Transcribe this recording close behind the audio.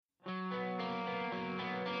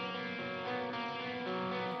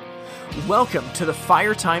Welcome to the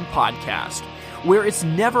Fire Time Podcast, where it's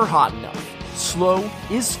never hot enough, slow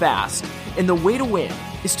is fast, and the way to win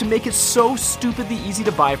is to make it so stupidly easy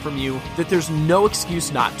to buy from you that there's no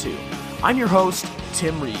excuse not to. I'm your host,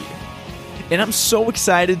 Tim Reed. And I'm so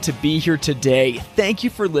excited to be here today. Thank you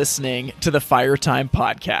for listening to the Fire Time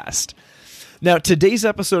Podcast. Now, today's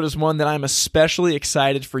episode is one that I'm especially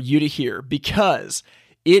excited for you to hear because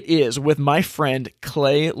it is with my friend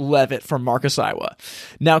Clay Leavitt from Marcus, Iowa.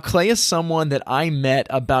 Now, Clay is someone that I met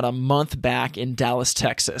about a month back in Dallas,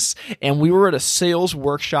 Texas, and we were at a sales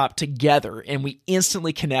workshop together, and we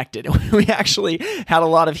instantly connected. We actually had a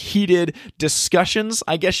lot of heated discussions,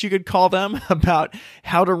 I guess you could call them, about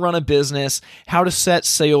how to run a business, how to set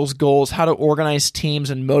sales goals, how to organize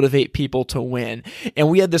teams and motivate people to win. And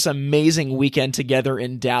we had this amazing weekend together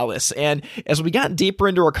in Dallas. And as we got deeper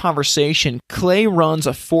into our conversation, Clay runs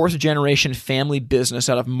a fourth-generation family business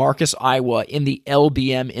out of Marcus, Iowa in the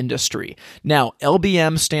LBM industry. Now,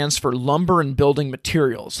 LBM stands for Lumber and Building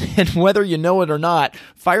Materials, and whether you know it or not,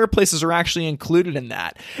 fireplaces are actually included in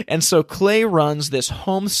that. And so Clay runs this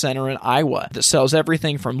home center in Iowa that sells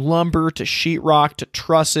everything from lumber to sheetrock to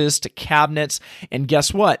trusses to cabinets, and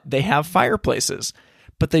guess what? They have fireplaces,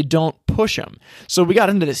 but they don't push them. So we got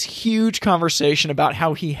into this huge conversation about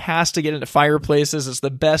how he has to get into fireplaces. It's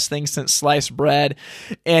the best thing since sliced bread.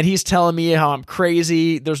 And he's telling me how I'm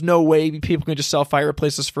crazy. There's no way people can just sell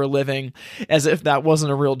fireplaces for a living, as if that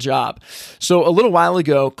wasn't a real job. So a little while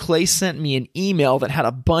ago, Clay sent me an email that had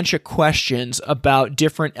a bunch of questions about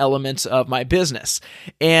different elements of my business.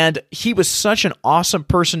 And he was such an awesome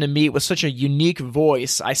person to meet with such a unique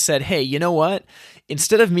voice. I said, hey, you know what?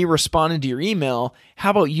 Instead of me responding to your email,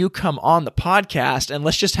 how about you come on the podcast and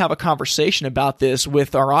let's just have a conversation about this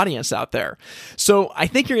with our audience out there. So I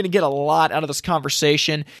think you're going to get a lot out of this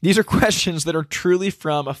conversation. These are questions that are truly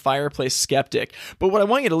from a fireplace skeptic. But what I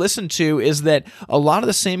want you to listen to is that a lot of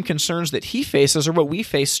the same concerns that he faces are what we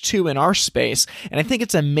face too in our space. And I think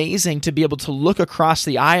it's amazing to be able to look across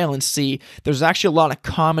the aisle and see there's actually a lot of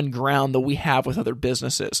common ground that we have with other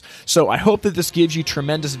businesses. So I hope that this gives you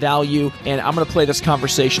tremendous value, and I'm going to play this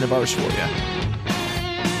conversation of ours for you.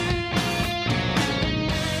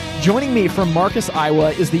 Joining me from Marcus,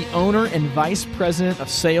 Iowa is the owner and vice president of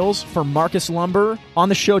sales for Marcus Lumber. On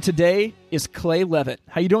the show today is Clay Leavitt.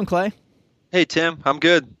 How you doing, Clay? Hey, Tim. I'm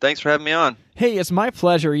good. Thanks for having me on. Hey, it's my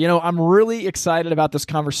pleasure. You know, I'm really excited about this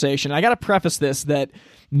conversation. I got to preface this that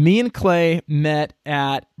me and Clay met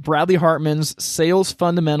at Bradley Hartman's Sales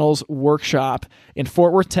Fundamentals Workshop in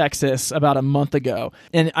Fort Worth, Texas, about a month ago.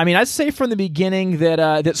 And I mean, I'd say from the beginning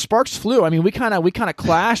that sparks flew. I mean, we kind of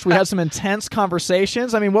clashed. We had some intense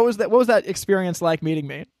conversations. I mean, what was that experience like meeting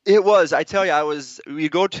me? It was. I tell you, we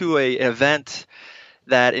go to an event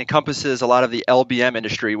that encompasses a lot of the LBM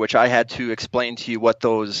industry, which I had to explain to you what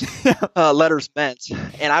those letters meant.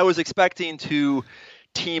 And I was expecting to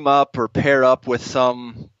team up or pair up with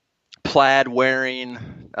some plaid-wearing,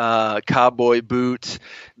 cowboy boot,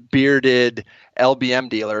 bearded LBM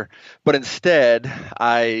dealer, but instead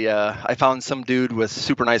I found some dude with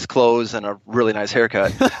super nice clothes and a really nice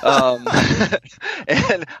haircut.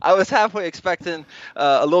 And I was halfway expecting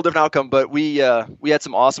a little different outcome, but we had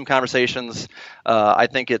some awesome conversations. I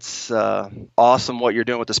think it's awesome what you're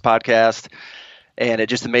doing with this podcast. And it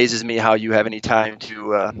just amazes me how you have any time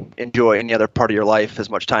to enjoy any other part of your life as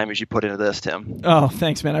much time as you put into this, Tim. Oh,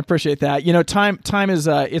 thanks, man. I appreciate that. You know, time is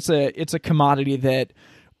it's a commodity that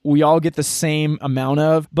we all get the same amount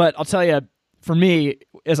of. But I'll tell you, for me,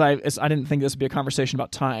 as I didn't think this would be a conversation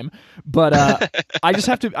about time, but I just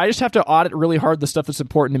have to audit really hard the stuff that's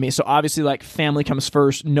important to me. So obviously, like, family comes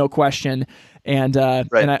first, no question. And right.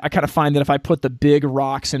 And I kind of find that if I put the big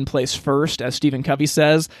rocks in place first, as Stephen Covey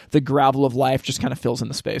says, the gravel of life just kind of fills in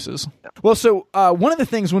the spaces. Yeah. Well, so one of the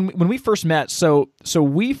things when we first met, so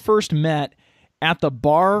we first met at the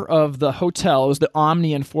bar of the hotel. It was the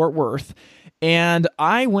Omni in Fort Worth. And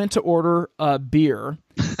I went to order a beer,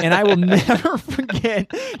 and I will never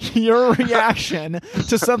forget your reaction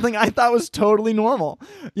to something I thought was totally normal.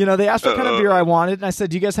 You know, they asked what kind of beer I wanted, and I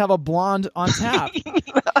said, "Do you guys have a blonde on tap?"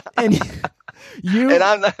 And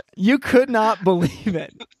you could not believe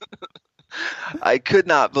it. I could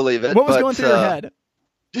not believe it. What was going through your head?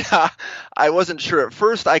 Yeah, I wasn't sure at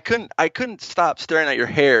first. I couldn't stop staring at your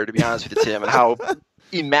hair, to be honest with you, Tim, and how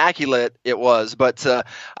immaculate it was. But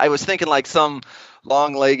I was thinking like some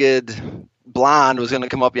long-legged blonde was going to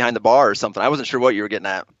come up behind the bar or something. I wasn't sure what you were getting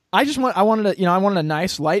at. I wanted a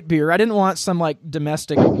nice light beer. I didn't want some like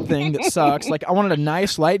domestic thing that sucks. Like I wanted a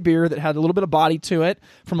nice light beer that had a little bit of body to it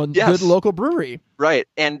from a good local brewery. Right.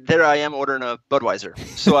 And there I am ordering a Budweiser.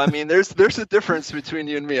 So, I mean, there's a difference between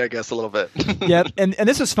you and me, I guess, a little bit. Yeah. And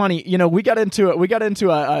this is funny. You know, we got into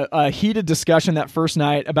a heated discussion that first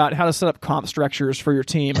night about how to set up comp structures for your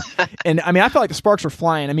team. And I mean, I felt like the sparks were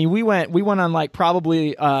flying. I mean, we went on like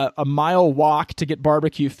probably a mile walk to get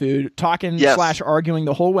barbecue food, talking / arguing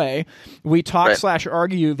the whole way. We talked /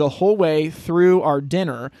 argue the whole way through our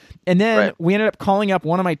dinner. And then we ended up calling up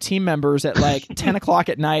one of my team members at like 10 o'clock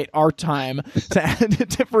at night, our time,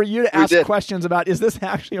 for you to ask questions about, is this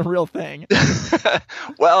actually a real thing?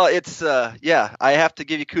 Well, it's, I have to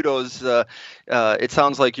give you kudos. It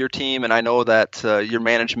sounds like your team, and I know that your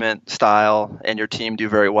management style and your team do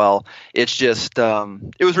very well. It's just,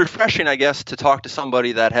 it was refreshing, I guess, to talk to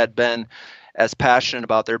somebody that had been as passionate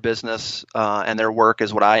about their business and their work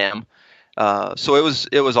as what I am. So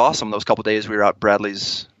it was awesome those couple of days we were out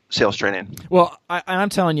Bradley's sales training. Well, I'm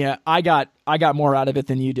telling you, I got more out of it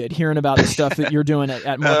than you did, hearing about the stuff that you're doing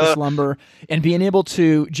at Marcus Lumber and being able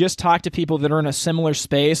to just talk to people that are in a similar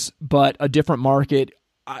space but a different market.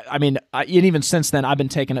 I mean, and even since then, I've been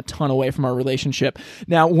taking a ton away from our relationship.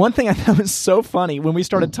 Now, one thing I thought was so funny when we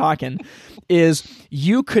started talking is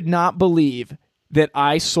you could not believe that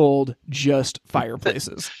I sold just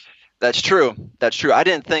fireplaces. That's true. I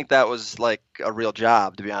didn't think that was like a real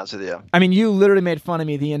job, to be honest with you. I mean, you literally made fun of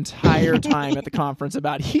me the entire time at the conference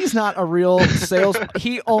about he's not a real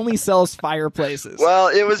he only sells fireplaces. Well,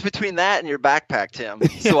 it was between that and your backpack, Tim.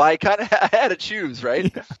 So I had to choose,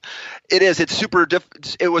 right? It's super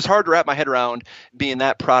it was hard to wrap my head around being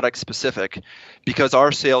that product specific because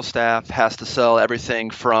our sales staff has to sell everything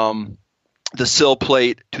from the sill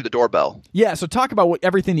plate to the doorbell. Yeah, so talk about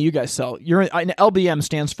everything that you guys sell. LBM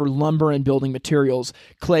stands for Lumber and Building Materials.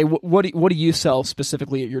 Clay, what do you sell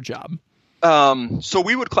specifically at your job? So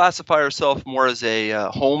we would classify ourselves more as a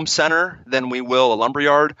home center than we will a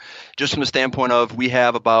lumberyard, just from the standpoint of we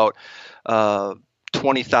have about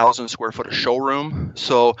 20,000 square foot of showroom.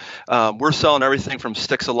 So we're selling everything from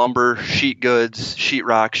sticks of lumber, sheet goods,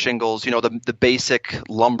 sheetrock, shingles, the basic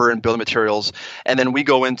lumber and building materials. And then we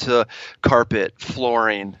go into carpet,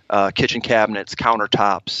 flooring, kitchen cabinets,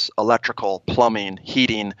 countertops, electrical, plumbing,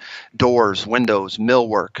 heating, doors, windows,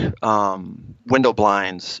 millwork, window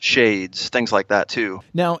blinds, shades, things like that too.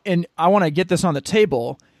 Now, and I want to get this on the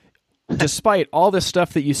table. Despite all this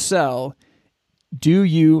stuff that you sell, do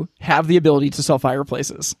you have the ability to sell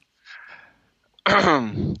fireplaces?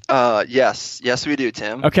 Yes, we do,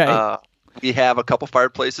 Tim. Okay. We have a couple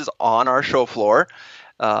fireplaces on our show floor.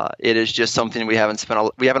 It is just something we haven't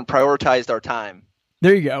prioritized our time.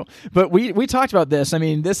 There you go. But we talked about this. I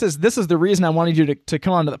mean, this is the reason I wanted you to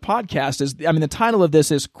come onto the podcast. The title of this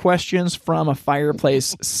is Questions from a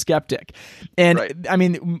Fireplace Skeptic. And right. I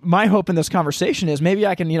mean, my hope in this conversation is maybe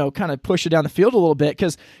I can, kind of push it down the field a little bit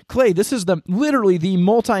because Clay, this is literally the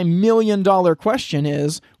multi-million-dollar question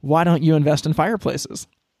is, why don't you invest in fireplaces?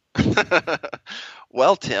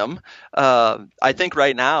 Well, Tim, I think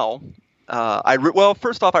right now,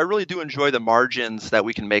 first off, I really do enjoy the margins that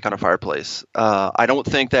we can make on a fireplace. I don't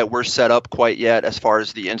think that we're set up quite yet as far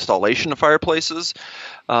as the installation of fireplaces,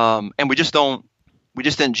 and we just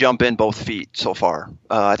didn't jump in both feet so far.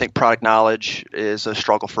 I think product knowledge is a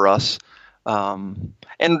struggle for us, and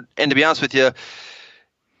to be honest with you,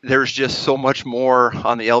 there's just so much more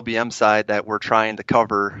on the LBM side that we're trying to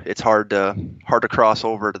cover. It's hard to cross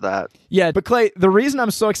over to that. Yeah, but Clay, the reason I'm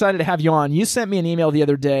so excited to have you on, you sent me an email the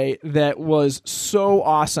other day that was so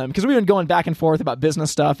awesome because we've been going back and forth about business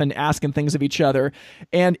stuff and asking things of each other.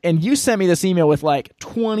 And you sent me this email with like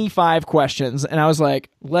 25 questions. And I was like,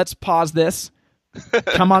 let's pause this.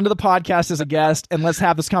 Come onto the podcast as a guest and let's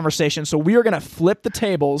have this conversation. So we are going to flip the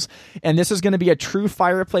tables, and this is going to be a true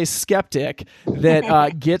fireplace skeptic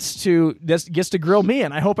that gets to grill me,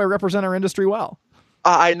 and I hope I represent our industry well.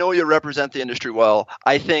 I know you represent the industry well.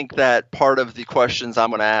 I think that part of the questions I'm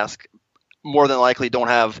going to ask more than likely don't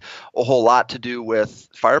have a whole lot to do with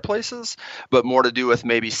fireplaces, but more to do with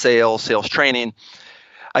maybe sales training.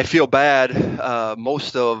 I feel bad.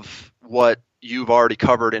 Most of what you've already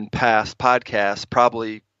covered in past podcasts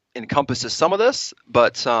probably encompasses some of this,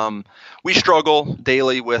 but we struggle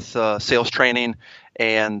daily with sales training,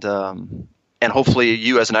 and hopefully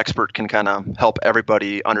you as an expert can kind of help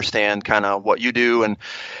everybody understand kind of what you do and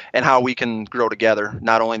how we can grow together,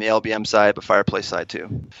 not only on the LBM side, but fireplace side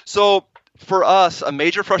too. So for us, a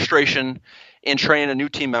major frustration in training a new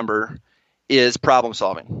team member is problem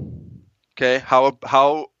solving. Okay.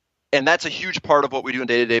 And that's a huge part of what we do on a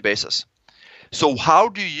day-to-day basis. So how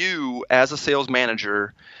do you, as a sales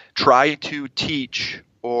manager, try to teach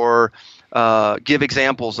or give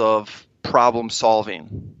examples of problem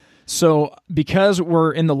solving? So because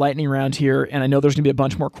we're in the lightning round here, and I know there's going to be a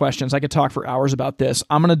bunch more questions, I could talk for hours about this.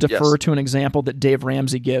 I'm going to defer to an example that Dave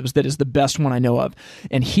Ramsey gives that is the best one I know of.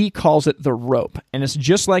 And he calls it the rope. And it's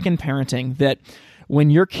just like in parenting that when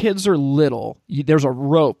your kids are little, there's a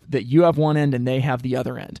rope that you have one end and they have the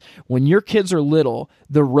other end. When your kids are little,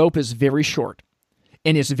 the rope is very short.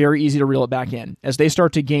 And it's very easy to reel it back in. As they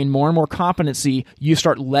start to gain more and more competency, you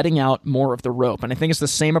start letting out more of the rope. And I think it's the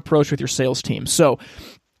same approach with your sales team. So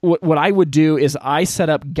what I would do is I set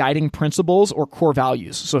up guiding principles or core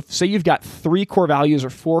values. So if, say you've got 3 core values or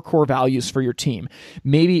 4 core values for your team.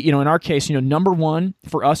 Maybe, in our case, number 1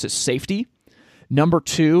 for us is safety. Number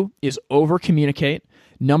 2 is over-communicate.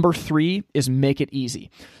 Number 3 is make it easy.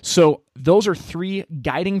 So those are 3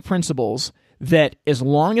 guiding principles that as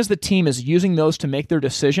long as the team is using those to make their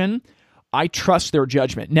decision, I trust their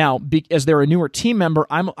judgment. Now, as they're a newer team member,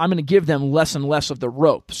 I'm going to give them less and less of the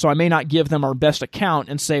rope. So I may not give them our best account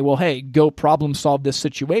and say, well, hey, go problem solve this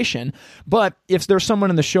situation. But if there's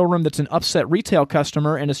someone in the showroom that's an upset retail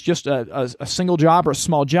customer and it's just a single job or a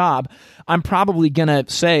small job, I'm probably going to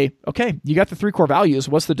say, okay, you got the 3 core values.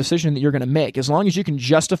 What's the decision that you're going to make? As long as you can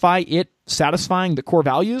justify it satisfying the core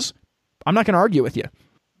values, I'm not going to argue with you.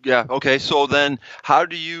 Yeah. Okay. So then how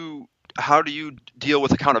do you deal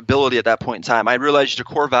with accountability at that point in time? I realize your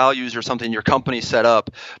core values are something your company set up,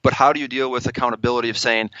 but how do you deal with accountability of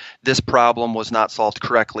saying this problem was not solved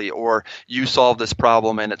correctly, or you solved this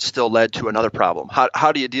problem and it still led to another problem?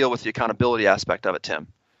 How do you deal with the accountability aspect of it, Tim?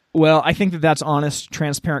 Well, I think that that's honest,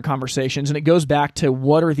 transparent conversations, and it goes back to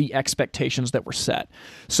what are the expectations that were set.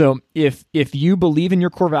 So if you believe in your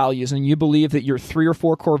core values and you believe that your 3 or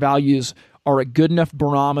 4 core values are a good enough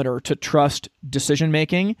barometer to trust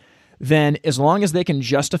decision-making, then as long as they can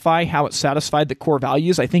justify how it satisfied the core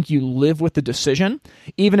values, I think you live with the decision.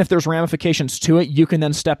 Even if there's ramifications to it, you can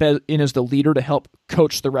then step in as the leader to help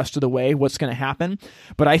coach the rest of the way what's going to happen.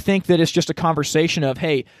 But I think that it's just a conversation of,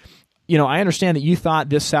 hey, I understand that you thought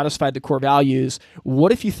this satisfied the core values.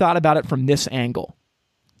 What if you thought about it from this angle?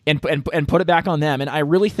 And put it back on them. And I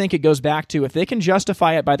really think it goes back to if they can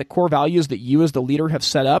justify it by the core values that you as the leader have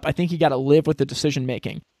set up, I think you got to live with the decision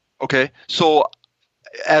making. Okay. So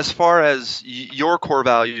as far as your core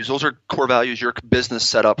values, those are core values your business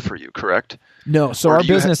set up for you, correct? No. So our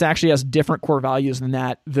business actually has different core values than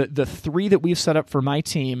that. The 3 that we've set up for my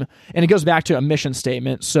team, and it goes back to a mission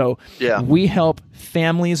statement. So we help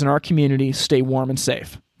families in our community stay warm and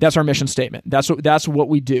safe. That's our mission statement. That's what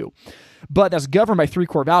we do. But that's governed by 3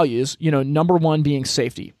 core values, number 1 being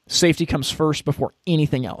safety. Safety comes first before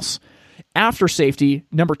anything else. After safety,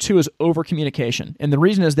 number 2 is over-communication. And the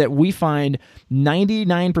reason is that we find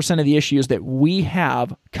 99% of the issues that we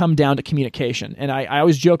have come down to communication. And I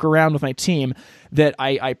always joke around with my team that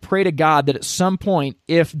I pray to God that at some point,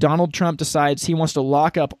 if Donald Trump decides he wants to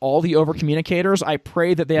lock up all the over-communicators, I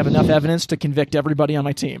pray that they have enough evidence to convict everybody on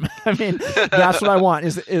my team. I mean, that's what I want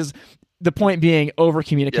is the point being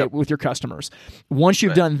over-communicate with your customers. Once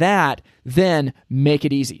you've done that, then make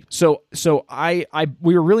it easy. So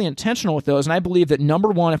we were really intentional with those, and I believe that number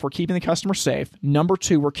 1, if we're keeping the customer safe, number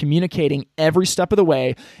 2, we're communicating every step of the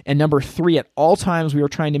way, and number 3, at all times we are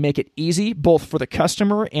trying to make it easy, both for the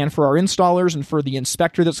customer and for our installers and for the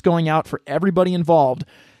inspector that's going out, for everybody involved,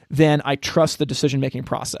 then I trust the decision-making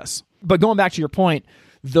process. But going back to your point,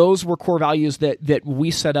 those were core values that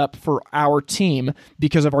we set up for our team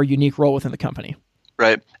because of our unique role within the company.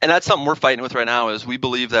 Right. And that's something we're fighting with right now is we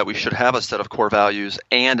believe that we should have a set of core values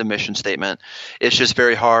and a mission statement. It's just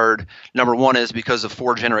very hard. Number 1 is because of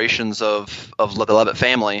 4 generations of the Leavitt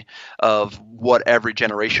family of what every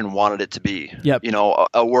generation wanted it to be. Yep.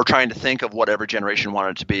 We're trying to think of what every generation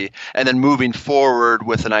wanted it to be and then moving forward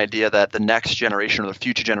with an idea that the next generation or the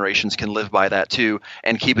future generations can live by that too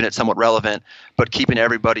and keeping it somewhat relevant, but keeping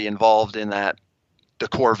everybody involved in that. The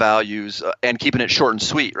core values and keeping it short and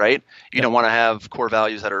sweet, right? You don't want to have core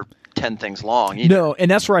values that are 10 things long either. No, and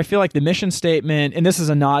that's where I feel like the mission statement, and this is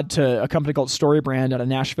a nod to a company called StoryBrand out of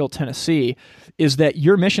Nashville, Tennessee, is that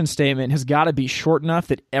your mission statement has got to be short enough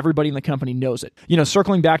that everybody in the company knows it.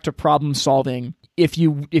 Circling back to problem solving, if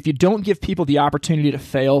you don't give people the opportunity to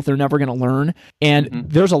fail, they're never going to learn. And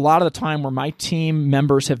there's a lot of the time where my team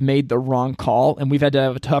members have made the wrong call, and we've had to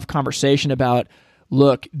have a tough conversation about,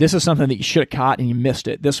 look, this is something that you should have caught and you missed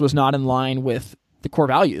it. This was not in line with the core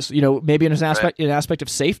values. Maybe in an aspect of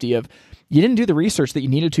safety of you didn't do the research that you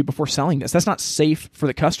needed to before selling this. That's not safe for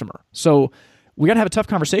the customer. So we got to have a tough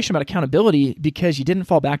conversation about accountability because you didn't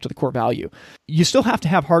fall back to the core value. You still have to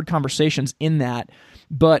have hard conversations in that,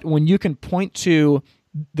 but when you can point to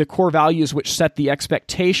the core values which set the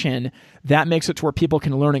expectation, that makes it to where people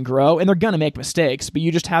can learn and grow. And they're going to make mistakes, but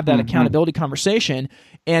you just have that accountability conversation.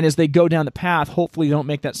 And as they go down the path, hopefully they don't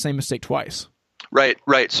make that same mistake twice. Right,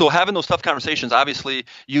 right. So having those tough conversations, obviously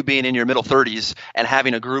you being in your middle 30s and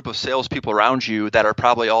having a group of salespeople around you that are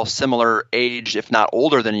probably all similar age, if not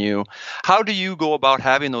older than you, how do you go about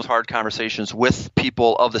having those hard conversations with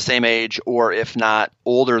people of the same age or if not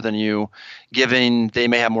older than you, given they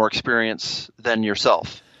may have more experience than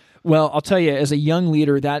yourself? Well, I'll tell you, as a young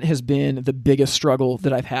leader, that has been the biggest struggle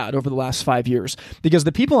that I've had over the last 5 years, because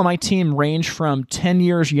the people on my team range from 10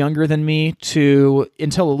 years younger than me to,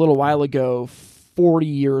 until a little while ago, 40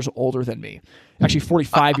 years older than me. Actually,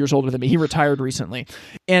 45 years older than me. He retired recently.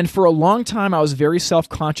 And for a long time, I was very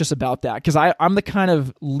self-conscious about that, because I'm the kind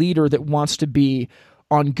of leader that wants to be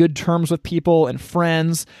on good terms with people and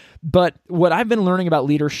friends. But what I've been learning about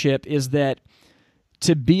leadership is that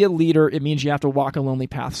to be a leader, it means you have to walk a lonely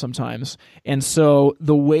path sometimes. And so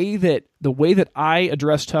the way that I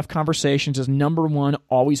address tough conversations is, number one,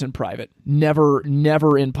 always in private, never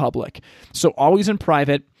in public. So always in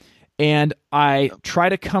private. And I try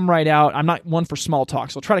to come right out. I'm not one for small talk,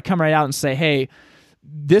 so I'll try to come right out and say, hey,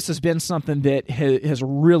 this has been something that has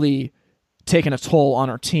really taken a toll on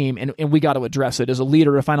our team, and we got to address it. As a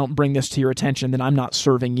leader, if I don't bring this to your attention, then I'm not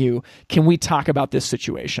serving you. Can we talk about this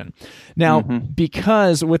situation? Now,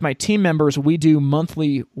 because with my team members, we do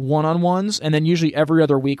monthly one-on-ones, and then usually every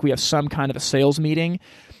other week we have some kind of a sales meeting.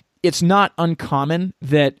 It's not uncommon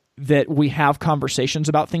that we have conversations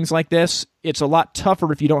about things like this. It's a lot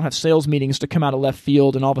tougher if you don't have sales meetings to come out of left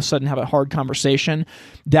field and all of a sudden have a hard conversation.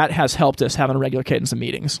 That has helped us having a regular cadence of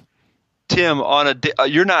meetings. Tim,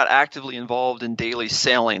 you're not actively involved in daily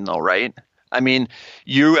selling though, right? I mean,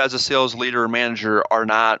 you as a sales leader or manager are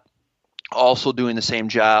not also doing the same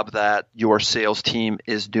job that your sales team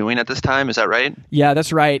is doing at this time. Is that right? Yeah,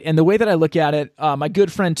 that's right. And the way that I look at it, my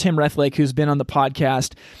good friend Tim Rethlake, who's been on the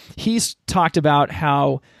podcast, he's talked about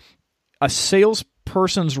how a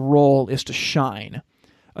salesperson's role is to shine.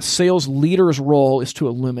 A sales leader's role is to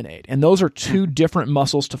illuminate. And those are two different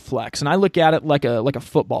muscles to flex. And I look at it like a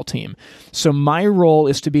football team. So my role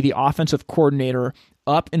is to be the offensive coordinator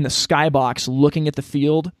up in the skybox, looking at the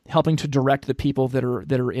field, helping to direct the people that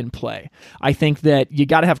are in play. I think that you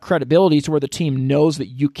got to have credibility to where the team knows that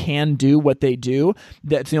you can do what they do.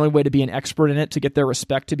 That's the only way to be an expert in it, to get their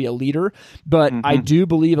respect, to be a leader. But I do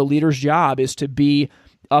believe a leader's job is to be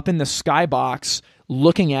up in the skybox,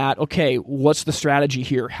 looking at, okay, what's the strategy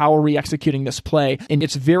here? How are we executing this play? And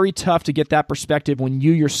it's very tough to get that perspective when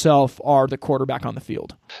you yourself are the quarterback on the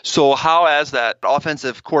field. So how, as that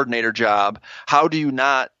offensive coordinator job, how do you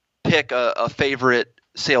not pick a favorite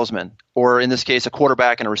salesman, or in this case, a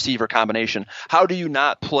quarterback and a receiver combination? How do you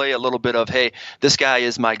not play a little bit of, hey, this guy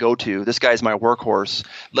is my go-to, this guy is my workhorse,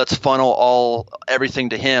 let's funnel everything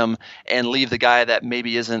to him and leave the guy that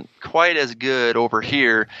maybe isn't quite as good over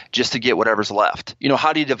here just to get whatever's left?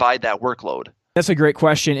 How do you divide that workload? That's a great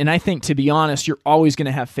question. And I think, to be honest, you're always going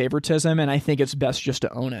to have favoritism, and I think it's best just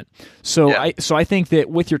to own it. So yeah. I think that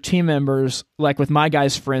with your team members, like with my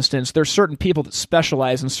guys, for instance, there's certain people that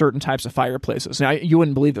specialize in certain types of fireplaces. Now, you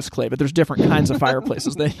wouldn't believe this, Clay, but there's different kinds of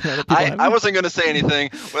fireplaces. That people have. I wasn't going to say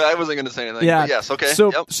anything. Well, I wasn't going to say anything. Yeah. But yes, okay.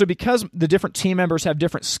 So because the different team members have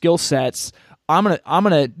different skill sets, I'm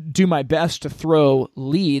gonna do my best to throw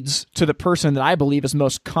leads to the person that I believe is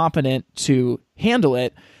most competent to handle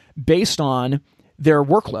it, based on their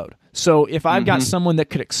workload. So if I've got someone that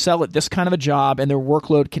could excel at this kind of a job and their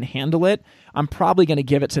workload can handle it, I'm probably going to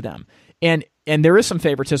give it to them. And there is some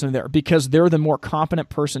favoritism there because they're the more competent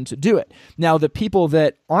person to do it. Now, the people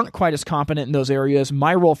that aren't quite as competent in those areas,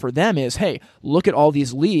 my role for them is, hey, look at all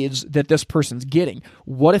these leads that this person's getting.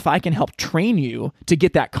 What if I can help train you to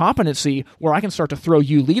get that competency where I can start to throw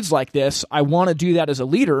you leads like this? I want to do that as a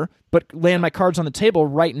leader, but laying my cards on the table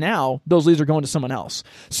right now, those leads are going to someone else.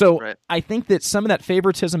 So right. I think that some of that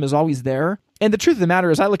favoritism is always there. And the truth of the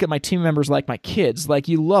matter is, I look at my team members like my kids. Like,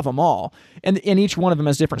 you love them all. And each one of them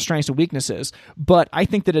has different strengths and weaknesses. But I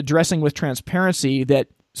think that addressing with transparency that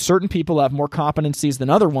certain people have more competencies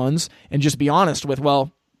than other ones, and just be honest with,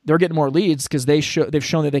 well, they're getting more leads because they've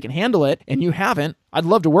shown that they can handle it, and you haven't. I'd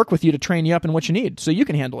love to work with you to train you up in what you need so you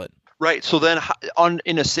can handle it. Right. So then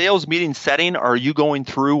in a sales meeting setting, are you going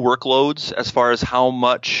through workloads as far as how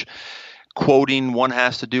much quoting one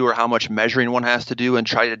has to do or how much measuring one has to do, and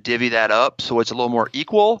try to divvy that up so it's a little more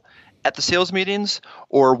equal at the sales meetings?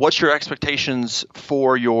 Or what's your expectations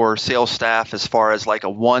for your sales staff as far as like a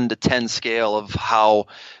 1 to 10 scale of how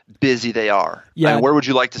busy they are? Yeah. And where would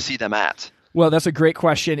you like to see them at? Well, that's a great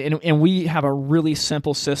question, and we have a really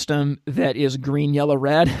simple system that is green, yellow,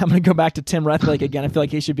 red. I'm going to go back to Tim Rethlake again. I feel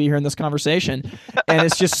like he should be here in this conversation, and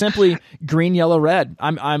it's just simply green, yellow, red.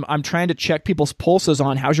 I'm trying to check people's pulses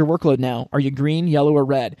on how's your workload now. Are you green, yellow, or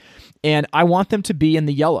red? And I want them to be in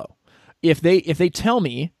the yellow. If they tell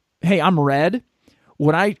me, hey, I'm red,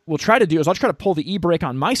 what I will try to do is I'll try to pull the e-brake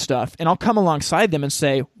on my stuff, and I'll come alongside them and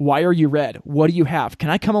say, why are you red? What do you have? Can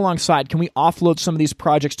I come alongside? Can we offload some of these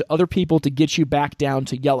projects to other people to get you back down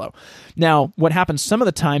to yellow? Now, what happens some of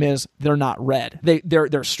the time is they're not red.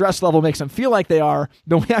 Their stress level makes them feel like they are,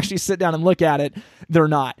 but we actually sit down and look at it, they're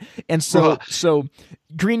not. And so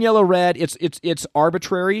green, yellow, red, it's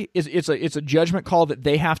arbitrary. It's a judgment call that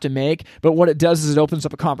they have to make, but what it does is it opens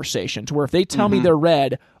up a conversation to where if they tell me they're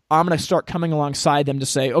red, I'm going to start coming alongside them to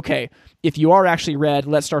say, okay, if you are actually red,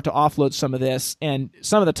 let's start to offload some of this. And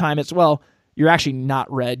some of the time it's, well, you're actually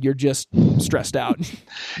not red. You're just stressed out.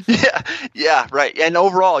 Yeah, right. And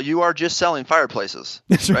overall, you are just selling fireplaces.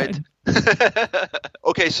 That's right.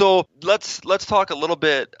 Okay, so let's talk a little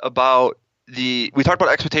bit about we talked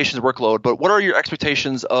about expectations of workload, but what are your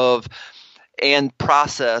expectations of and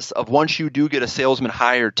process of once you do get a salesman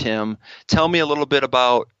hired, Tim? Tell me a little bit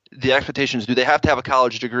about the expectations. Do they have to have a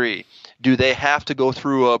college degree? Do they have to go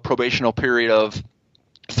through a probational period of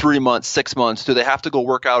 3 months, 6 months? Do they have to go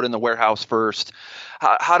work out in the warehouse first?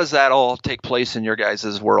 How does that all take place in your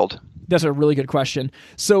guys' world? That's a really good question.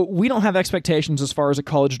 So we don't have expectations as far as a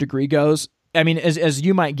college degree goes. I mean, as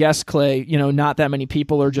you might guess, Clay, not that many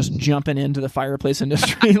people are just jumping into the fireplace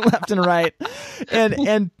industry left and right.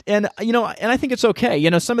 And I think it's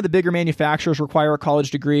okay. Some of the bigger manufacturers require a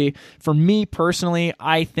college degree. For me personally,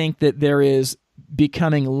 I think that there is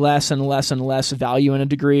becoming less and less and less value in a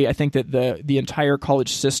degree. I think that the entire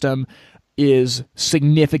college system is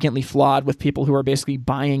significantly flawed with people who are basically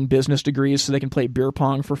buying business degrees so they can play beer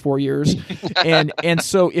pong for 4 years. and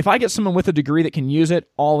so if I get someone with a degree that can use it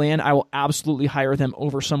all in, I will absolutely hire them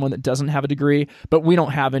over someone that doesn't have a degree, but we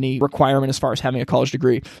don't have any requirement as far as having a college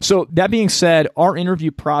degree. So that being said, our interview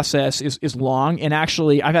process is long, and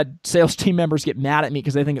actually I've had sales team members get mad at me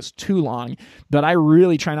because they think it's too long, but I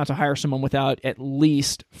really try not to hire someone without at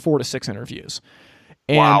least 4 to 6 interviews.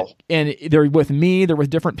 Wow. And they're with me. They're with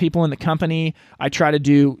different people in the company. I try to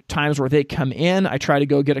do times where they come in. I try to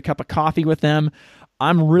go get a cup of coffee with them.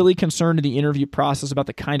 I'm really concerned in the interview process about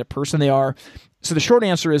the kind of person they are. So the short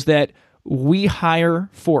answer is that we hire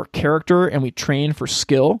for character and we train for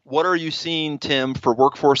skill. What are you seeing, Tim, for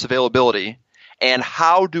workforce availability? And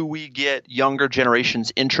how do we get younger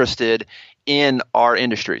generations interested in our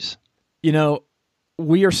industries?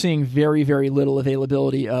 We are seeing very, very little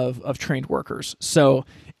availability of trained workers. So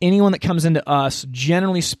anyone that comes into us,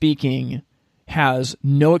 generally speaking, has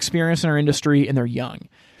no experience in our industry and they're young.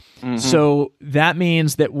 Mm-hmm. So that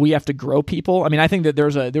means that we have to grow people. I mean, I think that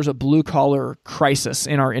there's a blue collar crisis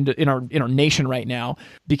in our nation right now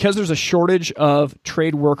because there's a shortage of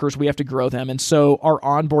trade workers. We have to grow them, and so our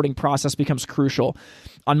onboarding process becomes crucial.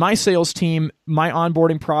 On my sales team, my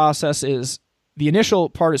onboarding process is the initial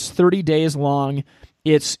part is 30 days long.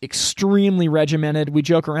 It's extremely regimented. We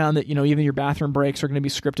joke around that, even your bathroom breaks are going to be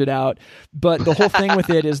scripted out. But the whole thing with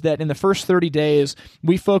it is that in the first 30 days,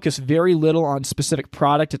 we focus very little on specific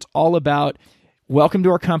product. It's all about welcome to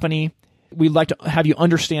our company. We'd like to have you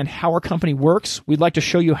understand how our company works. We'd like to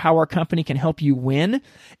show you how our company can help you win.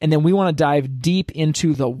 And then we want to dive deep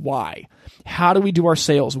into the why. How do we do our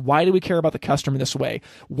sales? Why do we care about the customer this way?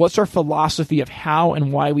 What's our philosophy of how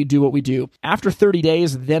and why we do what we do? After 30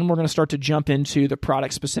 days, then we're going to start to jump into the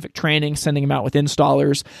product-specific training, sending them out with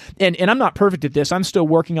installers. And I'm not perfect at this. I'm still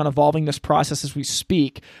working on evolving this process as we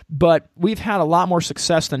speak. But we've had a lot more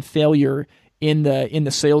success than failure in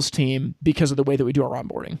the sales team because of the way that we do our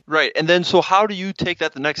onboarding. Right. And then so how do you take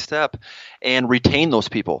that the next step and retain those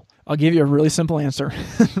people? I'll give you a really simple answer.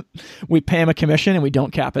 We pay them a commission and we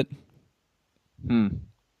don't cap it.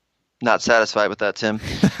 Not satisfied with that, Tim.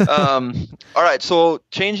 All right. So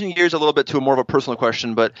changing gears a little bit to a more of a personal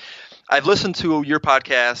question, but I've listened to your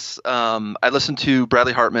podcasts. I listened to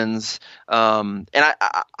Bradley Hartman's. And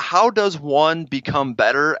how does one become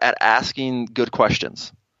better at asking good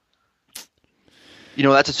questions?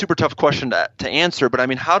 That's a super tough question to answer, but I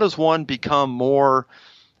mean, how does one become more,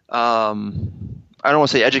 I don't want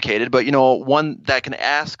to say educated, but, one that can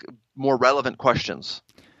ask more relevant questions?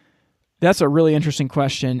 That's a really interesting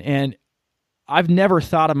question. And I've never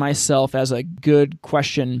thought of myself as a good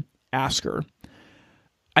question asker.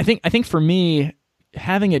 I think for me,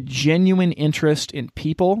 having a genuine interest in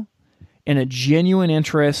people and a genuine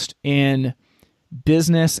interest in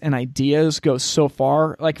business and ideas goes so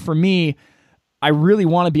far. Like for me, I really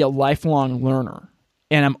want to be a lifelong learner.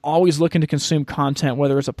 and I'm always looking to consume content,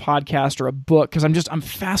 whether it's a podcast or a book, because I'm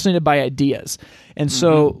fascinated by ideas. And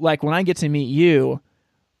so, like, when I get to meet you,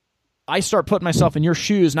 I start putting myself in your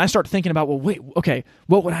shoes, and I start thinking about, well, wait, okay,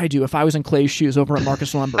 what would I do if I was in Clay's shoes over at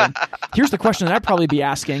Marcus Lumber? And here's the question that I'd probably be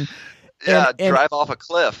asking. And drive off a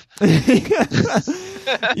cliff. And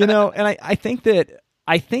I think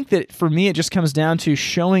that for me, it just comes down to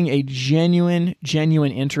showing a genuine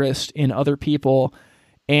interest in other people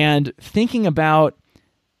and thinking about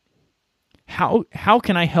how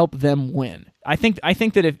can I help them win. I think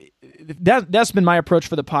that if that's been my approach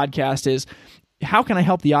for the podcast is, how can I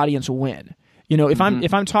help the audience win? If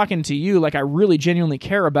I'm talking to you, like, I really genuinely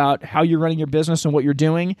care about how you're running your business and what you're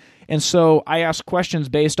doing, and so I ask questions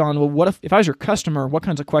based on, well, what if I was your customer, what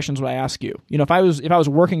kinds of questions would I ask you? If I was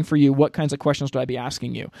working for you, what kinds of questions would I be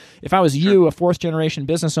asking you? If I was you, a fourth generation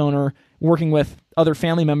business owner working with other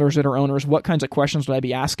family members that are owners, what kinds of questions would I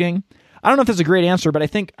be asking? I don't know if that's a great answer, but I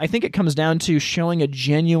think it comes down to showing a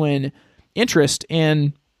genuine interest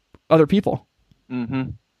in other people.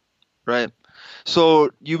 Mm-hmm. Right. So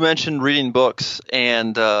you mentioned reading books,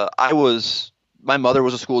 and my mother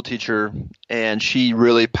was a school teacher, and she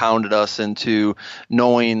really pounded us into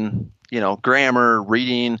knowing, grammar,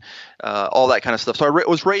 reading, all that kind of stuff. So I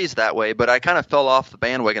was raised that way, but I kind of fell off the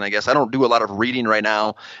bandwagon, I guess. I don't do a lot of reading right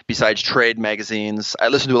now besides trade magazines. I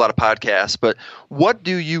listen to a lot of podcasts, but what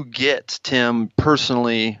do you get, Tim,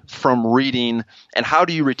 personally from reading, and how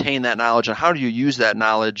do you retain that knowledge, and how do you use that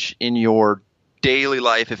knowledge in your daily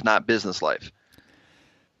life, if not business life?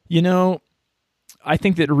 I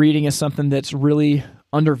think that reading is something that's really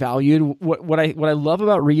undervalued. What I love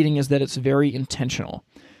about reading is that it's very intentional.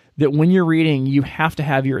 That when you're reading, you have to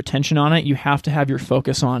have your attention on it. You have to have your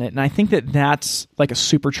focus on it. And I think that that's like a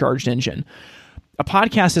supercharged engine. A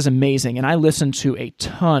podcast is amazing, and I listen to a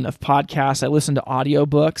ton of podcasts. I listen to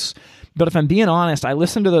audiobooks. But if I'm being honest, I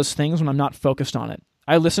listen to those things when I'm not focused on it.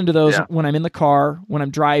 I listen to those when I'm in the car, when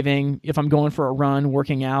I'm driving, if I'm going for a run,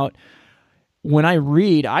 working out. When I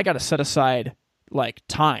read, I got to set aside like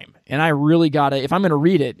time, and I really got to, if I'm going to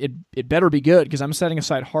read it, it better be good, because I'm setting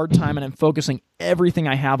aside hard time and I'm focusing everything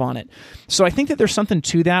I have on it. So I think that there's something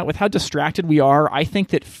to that. With how distracted we are, I think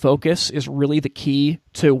that focus is really the key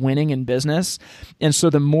to winning in business. And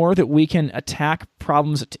so the more that we can attack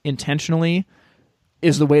problems intentionally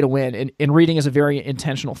is the way to win. And reading is a very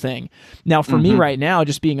intentional thing. Now, for me right now,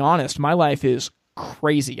 just being honest, my life is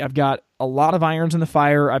crazy. I've got a lot of irons in the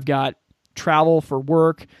fire. I've got travel for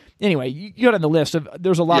work. Anyway, you got on the list of,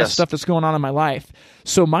 there's a lot of stuff that's going on in my life.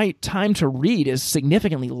 So my time to read is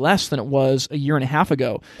significantly less than it was a year and a half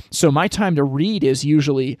ago. So my time to read is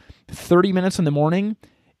usually 30 minutes in the morning,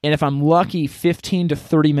 and if I'm lucky, 15 to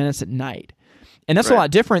 30 minutes at night. And that's a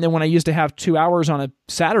lot different than when I used to have 2 hours on a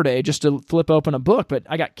Saturday just to flip open a book. But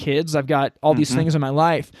I got kids, I've got all these things in my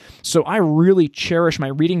life. So I really cherish my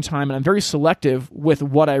reading time, and I'm very selective with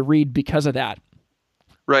what I read because of that.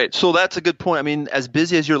 Right. So that's a good point. I mean, as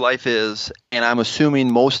busy as your life is, and I'm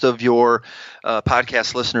assuming most of your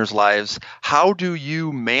podcast listeners' lives, how do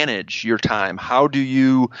you manage your time? How do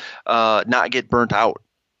you not get burnt out?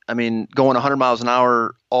 I mean, going 100 miles an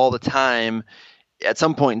hour all the time, at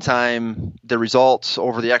some point in time, the results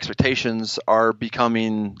over the expectations are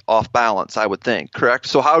becoming off balance, I would think. Correct?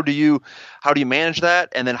 So how do you manage that?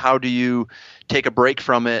 And then how do you take a break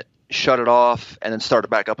from it, shut it off, and then start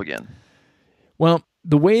it back up again? Well,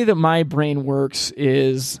 the way that my brain works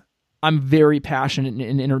is I'm very passionate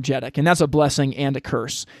and energetic, and that's a blessing and a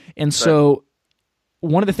curse. And so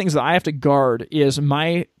one of the things that I have to guard is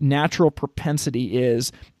my natural propensity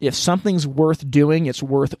is, if something's worth doing, it's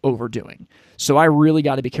worth overdoing. So I really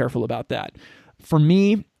got to be careful about that. For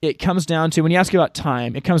me, it comes down to, when you ask about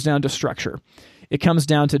time, it comes down to structure. It comes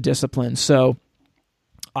down to discipline. So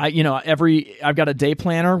I've got a day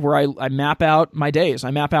planner where I map out my days.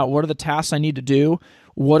 I map out what are the tasks I need to do,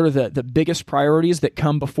 what are the biggest priorities that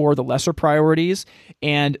come before the lesser priorities,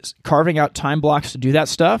 and carving out time blocks to do that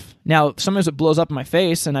stuff. Now, sometimes it blows up in my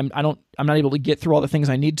face, and I'm not able to get through all the things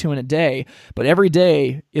I need to in a day. But every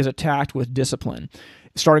day is attacked with discipline,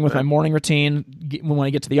 starting with my morning routine when I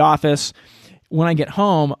get to the office, when I get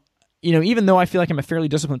home. Even though I feel like I'm a fairly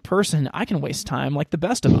disciplined person, I can waste time like the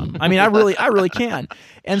best of them. I mean, I really can.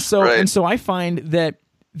 And so, I find that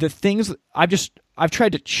the things I've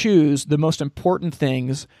tried to choose the most important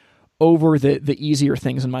things over the easier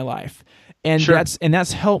things in my life. And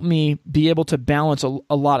that's helped me be able to balance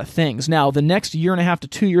a lot of things. Now, the next year and a half to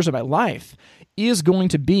 2 years of my life is going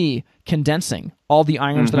to be condensing all the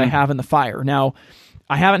irons that I have in the fire. Now,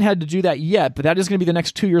 I haven't had to do that yet, but that is going to be the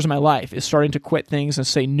next 2 years of my life, is starting to quit things and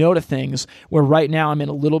say no to things, where right now I'm in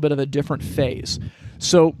a little bit of a different phase.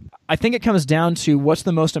 So I think it comes down to what's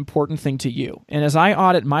the most important thing to you. And as I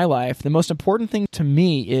audit my life, the most important thing to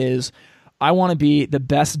me is I want to be the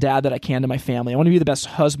best dad that I can to my family. I want to be the best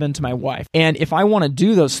husband to my wife. And if I want to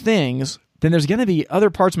do those things, then there's going to be other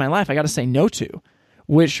parts of my life I got to say no to,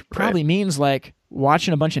 which probably means like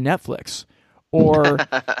watching a bunch of Netflix or,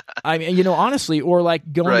 I mean, honestly, or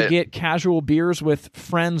like going to get casual beers with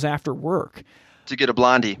friends after work. To get a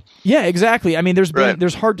blondie. Yeah, exactly. I mean,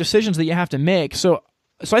 there's hard decisions that you have to make. So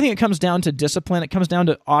I think it comes down to discipline. It comes down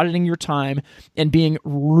to auditing your time and being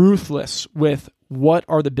ruthless with what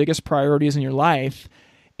are the biggest priorities in your life.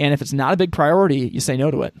 And if it's not a big priority, you say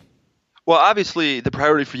no to it. Well, obviously, the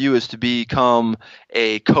priority for you is to become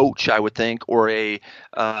a coach, I would think, or a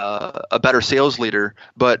better sales leader.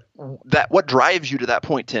 But what drives you to that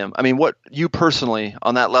point, Tim? I mean, what you personally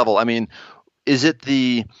on that level? I mean, is it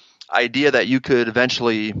the idea that you could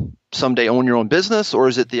eventually someday own your own business, or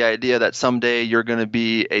is it the idea that someday you're going to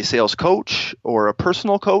be a sales coach or a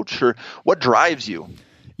personal coach, or what drives you?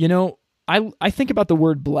 I think about the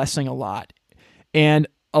word blessing a lot, and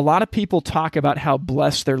a lot of people talk about how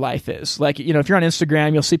blessed their life is. Like, if you're on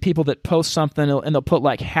Instagram, you'll see people that post something and they'll put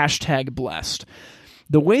like #blessed.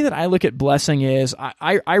 The way that I look at blessing is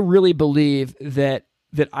I really believe that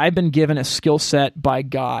I've been given a skill set by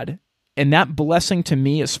God, and that blessing to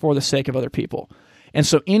me is for the sake of other people. And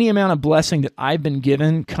so any amount of blessing that I've been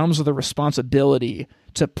given comes with a responsibility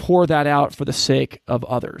to pour that out for the sake of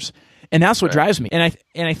others. And that's what drives me. And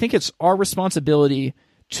I think it's our responsibility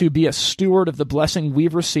to be a steward of the blessing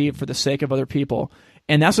we've received for the sake of other people.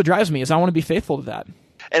 And that's what drives me, is I want to be faithful to that.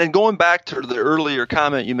 And then going back to the earlier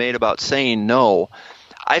comment you made about saying no,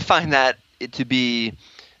 I find that it to be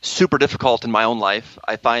super difficult in my own life.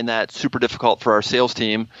 I find that super difficult for our sales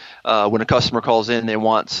team. When a customer calls in, they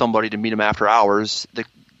want somebody to meet them after hours.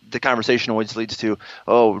 The conversation always leads to,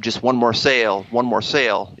 just one more sale, and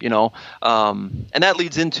that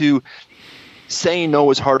leads into saying no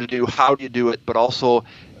is hard to do. How do you do it? But also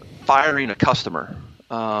firing a customer.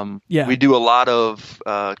 We do a lot of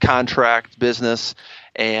contract business,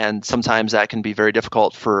 and sometimes that can be very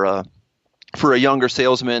difficult for a younger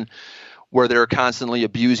salesman, where they're constantly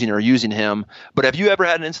abusing or using him. But have you ever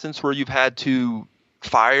had an instance where you've had to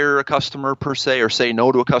fire a customer per se, or say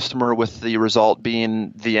no to a customer, with the result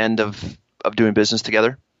being the end of doing business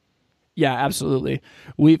together? Yeah, absolutely.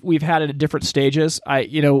 We've had it at different stages.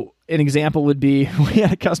 An example would be, we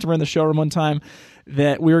had a customer in the showroom one time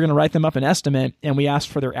that we were going to write them up an estimate, and we asked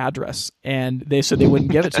for their address, and they said they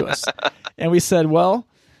wouldn't give it to us. And we said, well,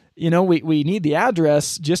 we need the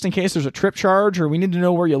address just in case there's a trip charge, or we need to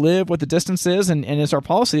know where you live, what the distance is, and it's our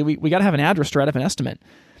policy. We got to have an address to write up an estimate.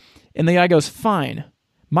 And the guy goes, fine,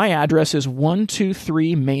 my address is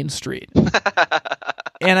 123 Main Street.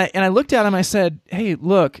 and I looked at him, I said, hey,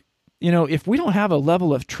 look, if we don't have a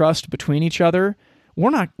level of trust between each other, we're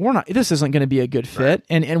not, this isn't going to be a good fit.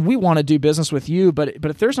 Right. And we want to do business with you, but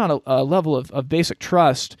if there's not a level of basic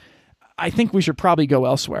trust, I think we should probably go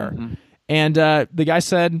elsewhere. Mm-hmm. And the guy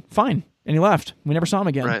said, fine. And he left. We never saw him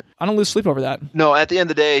again. Right. I don't lose sleep over that. No, at the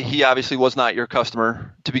end of the day, he obviously was not your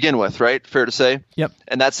customer to begin with, right? Fair to say? Yep.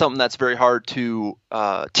 And that's something that's very hard to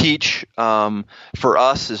teach for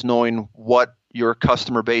us, is knowing what your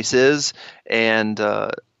customer base is and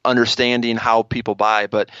understanding how people buy.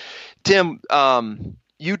 But Tim,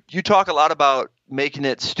 you talk a lot about making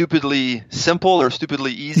it stupidly simple or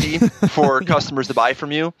stupidly easy for customers to buy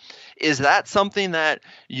from you. Is that something that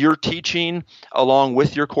you're teaching along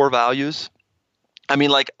with your core values? I mean,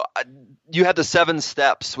 like, you have the 7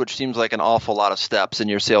 steps, which seems like an awful lot of steps in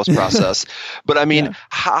your sales process. But I mean,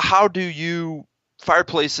 how do you,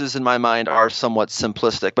 Fireplaces in my mind are somewhat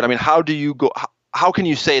simplistic, but I mean, how do you go, how can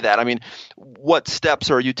you say that? I mean, what steps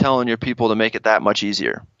are you telling your people to make it that much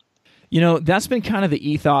easier? That's been kind of the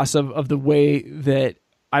ethos of the way that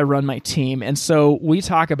I run my team. And so we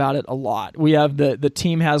talk about it a lot. We have the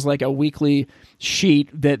team has like a weekly sheet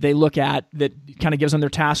that they look at that kind of gives them their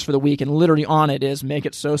tasks for the week. And literally on it is, make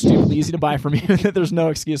it so stupidly easy to buy from you that there's no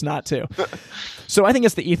excuse not to. So I think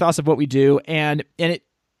it's the ethos of what we do. And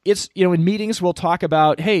it's, in meetings, we'll talk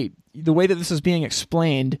about, hey, the way that this is being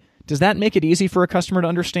explained, does that make it easy for a customer to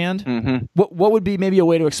understand? Mm-hmm. What would be maybe a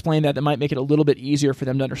way to explain that might make it a little bit easier for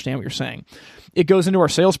them to understand what you're saying? It goes into our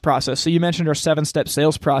sales process. So you mentioned our 7-step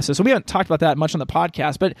sales process. So we haven't talked about that much on the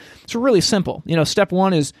podcast, but it's really simple. Step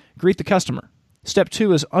 1 is greet the customer. Step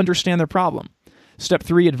 2 is understand their problem. Step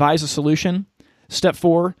 3, advise a solution. Step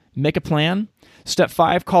 4, make a plan. Step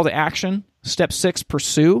 5, call to action. Step 6,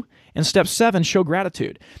 pursue. And step 7, show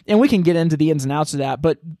gratitude. And we can get into the ins and outs of that,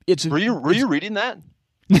 but it's... Were you reading that?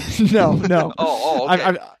 No. Oh,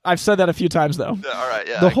 okay. I've said that a few times, though. All right,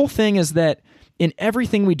 yeah. The whole thing is that in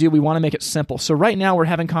everything we do, we want to make it simple. So right now we're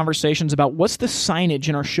having conversations about what's the signage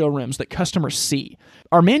in our showrooms that customers see.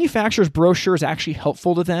 Are manufacturer's brochures actually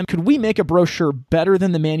helpful to them? Could we make a brochure better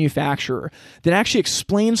than the manufacturer that actually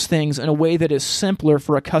explains things in a way that is simpler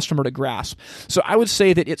for a customer to grasp? So I would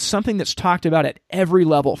say that it's something that's talked about at every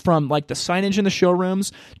level, from like the signage in the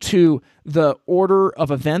showrooms to the order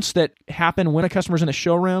of events that happen when a customer's in the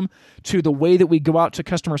showroom, to the way that we go out to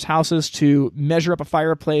customers' houses to measure up a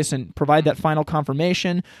fireplace and provide that final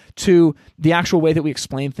confirmation, to the actual way that we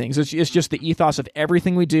explain things. It's just the ethos of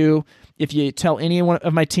everything we do. If you tell any one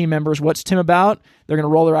of my team members, what's Tim about, they're going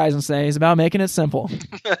to roll their eyes and say, he's about making it simple.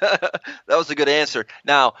 That was a good answer.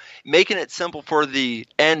 Now, making it simple for the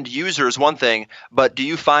end user is one thing, but do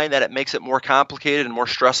you find that it makes it more complicated and more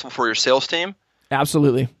stressful for your sales team?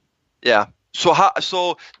 Absolutely. Yeah.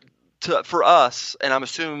 For us, and I'm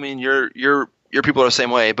assuming your people are the same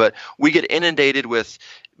way, but we get inundated with,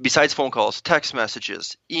 besides phone calls, text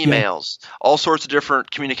messages, emails, all sorts of different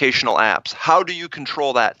communicational apps. How do you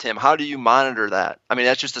control that, Tim? How do you monitor that? I mean,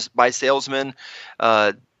 that's just by salesman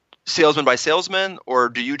by salesman, or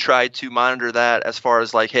do you try to monitor that as far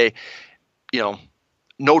as like, hey,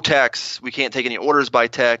 no texts, we can't take any orders by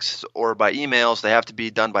text or by emails. They have to be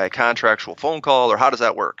done by a contractual phone call, or how does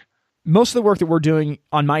that work? Most of the work that we're doing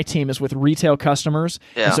on my team is with retail customers,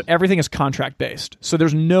 and so everything is contract-based. So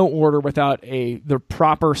there's no order without the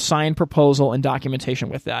proper signed proposal and documentation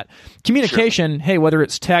with that. Communication, Hey, whether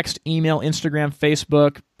it's text, email, Instagram,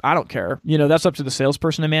 Facebook, I don't care. That's up to the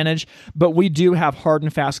salesperson to manage. But we do have hard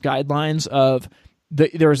and fast guidelines of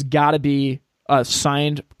there's got to be a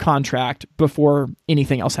signed contract before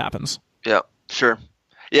anything else happens. Yeah, sure.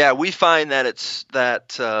 Yeah, we find that it's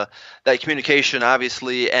that communication,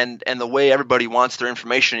 obviously, and the way everybody wants their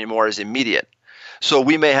information anymore is immediate. So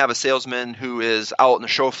we may have a salesman who is out on the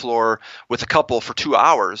show floor with a couple for 2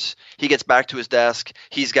 hours. He gets back to his desk.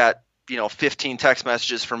 He's got 15 text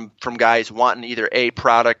messages from guys wanting either A,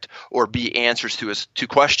 product, or B, answers to his 2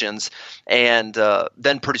 questions, and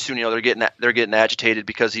then pretty soon they're getting agitated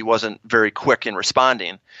because he wasn't very quick in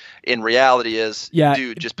responding. In reality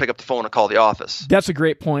dude, just pick up the phone and call the office. That's a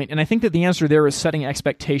great point. And I think that the answer there is setting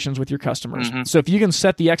expectations with your customers. Mm-hmm. So if you can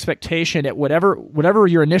set the expectation at whatever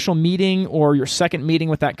your initial meeting or your second meeting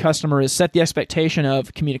with that customer is, set the expectation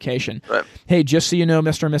of communication. Right. Hey, just so you know,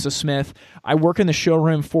 Mr. and Mrs. Smith, I work in the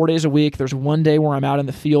showroom 4 days a week. There's one day where I'm out in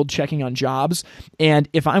the field checking on jobs. And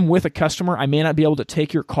if I'm with a customer, I may not be able to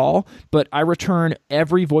take your call, but I return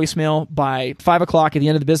every voicemail by 5 o'clock at the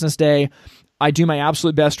end of the business day. I do my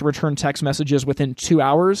absolute best to return text messages within 2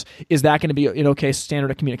 hours. Is that going to be an okay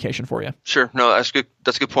standard of communication for you? Sure. No, that's good.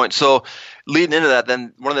 That's a good point. So leading into that,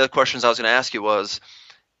 then one of the questions I was going to ask you was,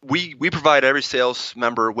 we provide every sales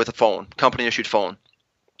member with a phone, company issued phone.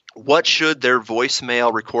 What should their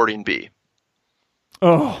voicemail recording be?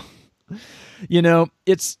 Oh,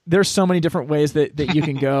 there's so many different ways that you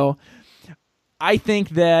can go. I think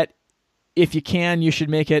that if you can, you should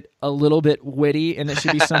make it a little bit witty, and it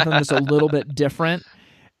should be something that's a little bit different.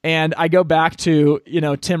 And I go back to,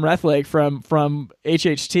 Tim Rethlake from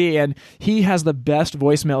HHT, and he has the best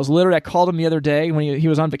voicemails. Literally, I called him the other day when he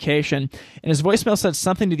was on vacation, and his voicemail said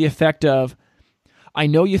something to the effect of, I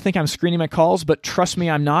know you think I'm screening my calls, but trust me,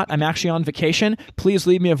 I'm not. I'm actually on vacation. Please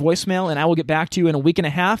leave me a voicemail, and I will get back to you in a week and a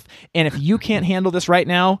half. And if you can't handle this right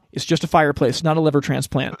now, it's just a fireplace, not a liver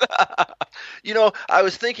transplant. I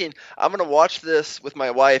was thinking, I'm going to watch this with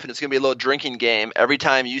my wife, and it's going to be a little drinking game. Every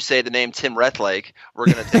time you say the name Tim Rethlake, we're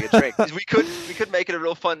going to take a drink. 'Cause we could make it a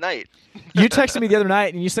real fun night. You texted me the other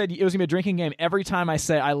night, and you said it was going to be a drinking game every time I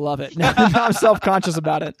say I love it. Now I'm self-conscious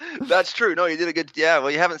about it. That's true. No, you did a good – yeah, well,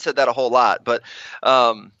 you haven't said that a whole lot. But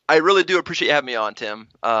I really do appreciate you having me on, Tim.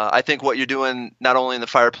 I think what you're doing, not only in the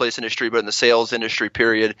fireplace industry, but in the sales industry,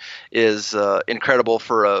 period, is incredible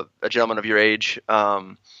for a gentleman of your age.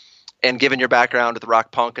 And given your background with the rock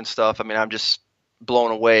punk and stuff, I mean, I'm just blown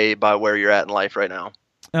away by where you're at in life right now.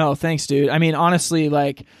 Oh, thanks, dude. I mean, honestly,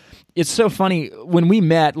 it's so funny. When we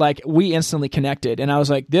met, we instantly connected, and I was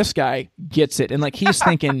like, this guy gets it. And he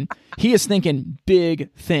is thinking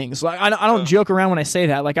big things. I don't joke around when I say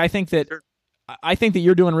that. I think that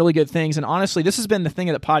you're doing really good things. And honestly, this has been the thing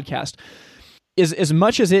of the podcast. Is as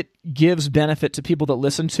much as it gives benefit to people that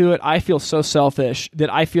listen to it, I feel so selfish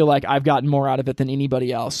that I feel like I've gotten more out of it than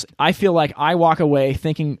anybody else. I feel like I walk away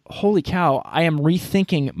thinking, holy cow, I am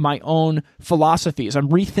rethinking my own philosophies. I'm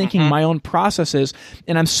rethinking my own processes,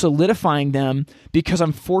 and I'm solidifying them because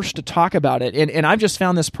I'm forced to talk about it. And I've just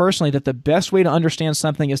found this personally, that the best way to understand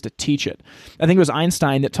something is to teach it. I think it was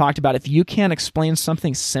Einstein that talked about, if you can't explain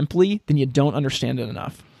something simply, then you don't understand it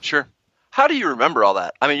enough. Sure. How do you remember all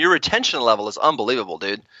that? I mean, your retention level is unbelievable,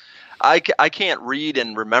 dude. I can't read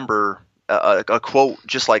and remember a quote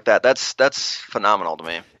just like that. That's phenomenal to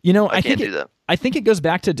me. I can't do that. I think it goes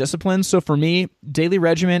back to discipline. So for me, daily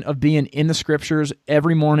regimen of being in the scriptures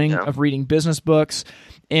every morning, of reading business books,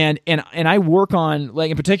 and I work on,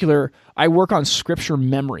 like in particular, I work on scripture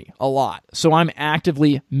memory a lot. So I'm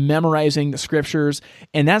actively memorizing the scriptures,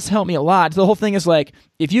 and that's helped me a lot. The whole thing is like,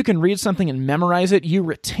 if you can read something and memorize it, you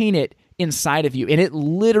retain it inside of you, and it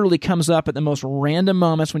literally comes up at the most random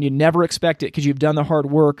moments when you never expect it because you've done the hard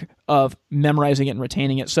work of memorizing it and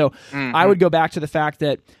retaining it. So I would go back to the fact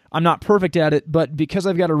that I'm not perfect at it, but because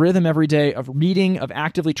I've got a rhythm every day of reading, of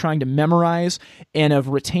actively trying to memorize, and of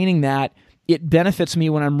retaining that, it benefits me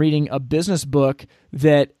when I'm reading a business book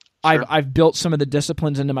that I've built some of the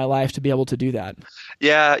disciplines into my life to be able to do that.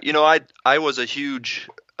 Yeah, I was a huge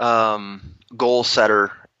goal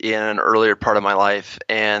setter in an earlier part of my life,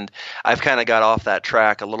 and I've kind of got off that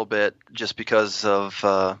track a little bit just because of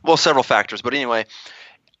several factors. But anyway,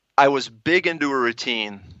 I was big into a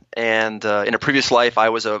routine, and in a previous life, I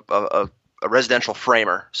was a residential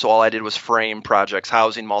framer. So all I did was frame projects,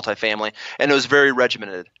 housing, multifamily, and it was very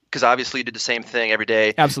regimented because obviously you did the same thing every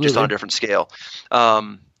day, Absolutely. just on a different scale.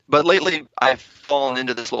 But lately, I've fallen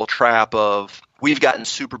into this little trap of we've gotten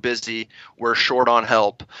super busy, we're short on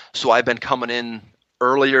help, so I've been coming in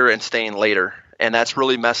earlier and staying later. And that's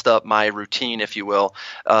really messed up my routine, if you will.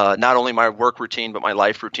 Not only my work routine, but my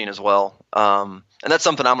life routine as well. And that's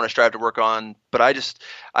something I'm going to strive to work on. But I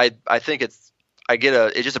think it's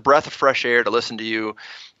just a breath of fresh air to listen to you,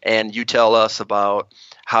 and you tell us about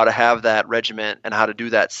how to have that regiment and how to do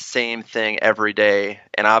that same thing every day.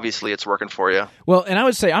 And obviously it's working for you. Well, and I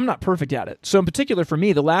would say I'm not perfect at it. So in particular for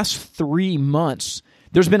me, the last 3 months,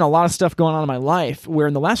 there's been a lot of stuff going on in my life where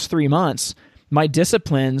in the last 3 months, my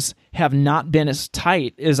disciplines have not been as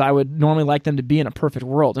tight as I would normally like them to be in a perfect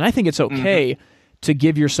world. And I think it's okay to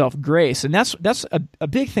give yourself grace. And that's a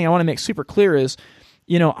big thing I want to make super clear is,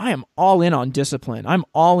 I am all in on discipline. I'm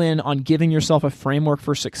all in on giving yourself a framework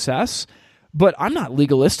for success, but I'm not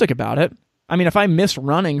legalistic about it. I mean, if I miss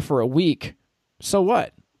running for a week, so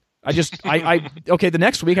what? Okay, the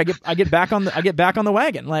next week I get back on the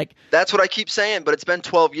wagon. Like, that's what I keep saying, but it's been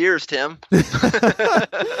 12 years, Tim.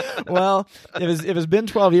 Well, if it's been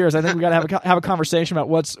 12 years, I think we got to have a conversation about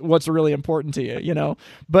what's really important to you,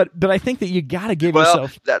 But I think that you got to give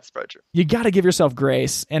yourself, that's true. You got to give yourself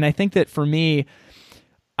grace, and I think that for me,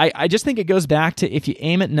 I just think it goes back to if you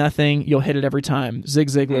aim at nothing, you'll hit it every time. Zig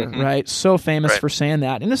Ziglar, right? So famous for saying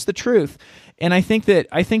that, and it's the truth. And I think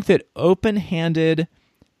that open-handed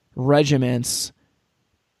regiments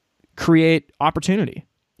create opportunity.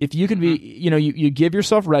 If you can be, you give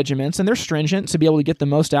yourself regiments, and they're stringent to be able to get the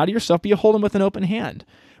most out of yourself, but you hold them with an open hand.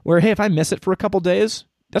 Where, hey, if I miss it for a couple days,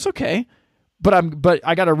 that's okay. But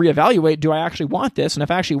I got to reevaluate. Do I actually want this? And if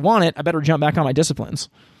I actually want it, I better jump back on my disciplines.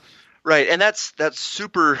 Right, and that's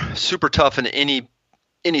super super tough in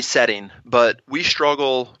any setting, but we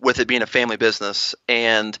struggle with it being a family business.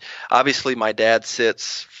 And obviously my dad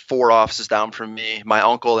sits 4 offices down from me. My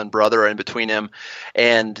uncle and brother are in between him.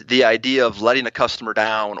 And the idea of letting a customer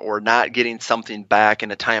down or not getting something back in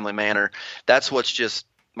a timely manner, that's what's just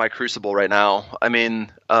my crucible right now. I mean,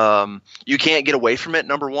 you can't get away from it,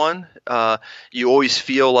 number one. You always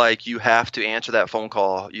feel like you have to answer that phone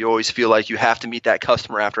call. You always feel like you have to meet that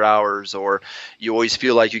customer after hours, or you always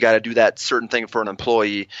feel like you got to do that certain thing for an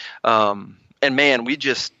employee. And man, we've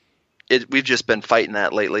just been fighting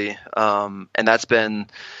that lately. And that's been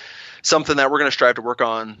something that we're going to strive to work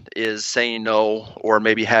on, is saying no, or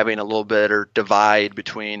maybe having a little bit or divide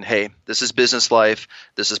between, hey, this is business life,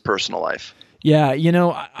 this is personal life. Yeah,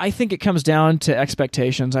 I think it comes down to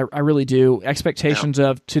expectations. I really do. Expectations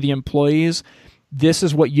to the employees, this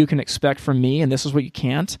is what you can expect from me, and this is what you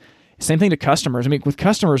can't. Same thing to customers. I mean, with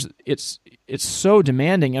customers, it's so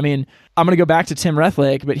demanding. I mean, I'm going to go back to Tim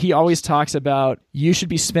Rethlake, but he always talks about you should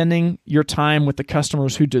be spending your time with the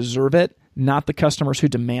customers who deserve it, not the customers who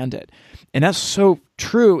demand it. And that's so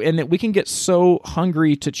true, and that we can get so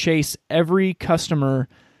hungry to chase every customer,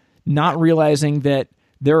 not realizing that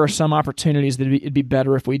there are some opportunities that it'd be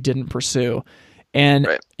better if we didn't pursue. And,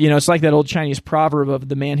 it's like that old Chinese proverb of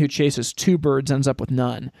the man who chases 2 birds ends up with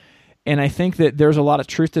none. And I think that there's a lot of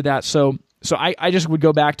truth to that. So I just would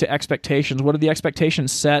go back to expectations. What are the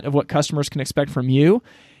expectations set of what customers can expect from you,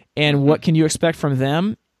 and what can you expect from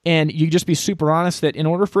them? And you just be super honest that in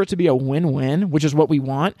order for it to be a win-win, which is what we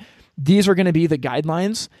want, these are going to be the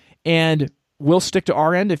guidelines, and we'll stick to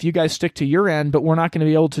our end if you guys stick to your end, but we're not going to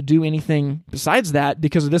be able to do anything besides that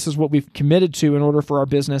because this is what we've committed to in order for our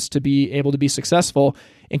business to be able to be successful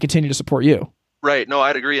and continue to support you. Right. No,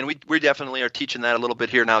 I'd agree. And we definitely are teaching that a little bit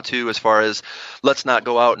here now too, as far as let's not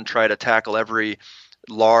go out and try to tackle every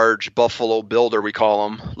large buffalo builder, we call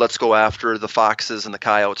them. Let's go after the foxes and the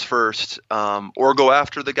coyotes first, or go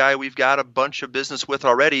after the guy we've got a bunch of business with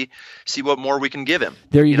already, see what more we can give him.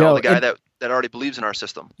 There you go. The guy that already believes in our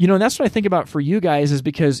system. And that's what I think about for you guys, is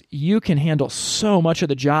because you can handle so much of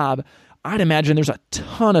the job. I'd imagine there's a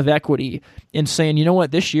ton of equity in saying, you know what,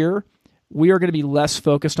 this year we are going to be less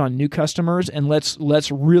focused on new customers, and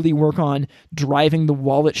let's really work on driving the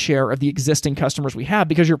wallet share of the existing customers we have,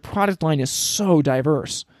 because your product line is so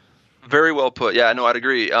diverse. Very well put. Yeah, no, I'd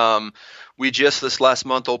agree. We just this last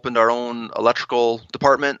month opened our own electrical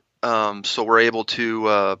department, so we're able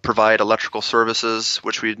to provide electrical services,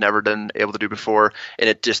 which we'd never been able to do before, and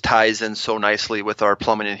it just ties in so nicely with our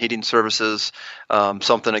plumbing and heating services.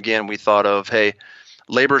 Something, again, we thought of, hey,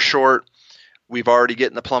 labor short, we've already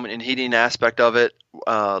getting the plumbing and heating aspect of it.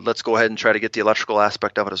 Let's go ahead and try to get the electrical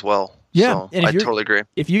aspect of it as well. Yeah, so I totally agree.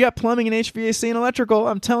 If you got plumbing and HVAC and electrical,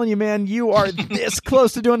 I'm telling you, man, you are this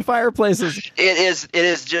close to doing fireplaces. It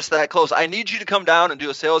is just that close. I need you to come down and do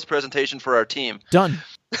a sales presentation for our team. Done.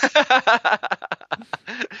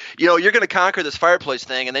 You're going to conquer this fireplace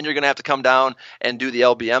thing, and then you're going to have to come down and do the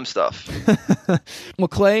LBM stuff. Well,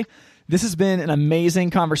 Clay, this has been an amazing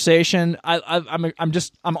conversation. I'm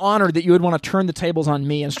honored that you would want to turn the tables on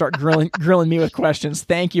me and start grilling me with questions.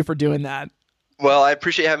 Thank you for doing that. Well, I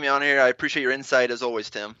appreciate having me on here. I appreciate your insight as always,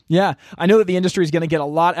 Tim. Yeah, I know that the industry is going to get a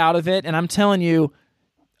lot out of it, and I'm telling you,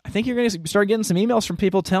 I think you're going to start getting some emails from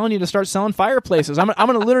people telling you to start selling fireplaces. I'm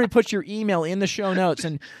going to literally put your email in the show notes,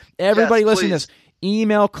 and everybody listening to this,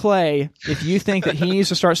 email Clay if you think that he needs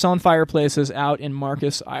to start selling fireplaces out in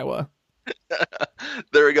Marcus, Iowa.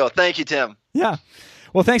 There we go. Thank you, Tim. Yeah.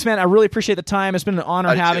 Well, thanks, man. I really appreciate the time. It's been an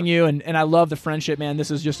honor having too. you, and I love the friendship, man. This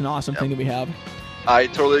is just an awesome thing that we have. I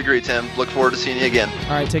totally agree, Tim. Look forward to seeing you again.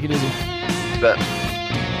 All right, take it easy. You bet.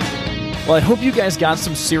 Well, I hope you guys got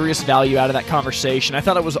some serious value out of that conversation. I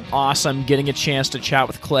thought it was awesome getting a chance to chat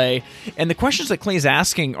with Clay. And the questions that Clay's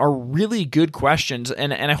asking are really good questions.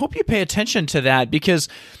 And I hope you pay attention to that, because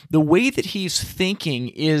the way that he's thinking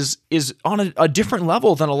is on a different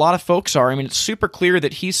level than a lot of folks are. I mean, it's super clear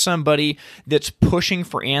that he's somebody that's pushing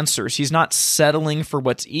for answers. He's not settling for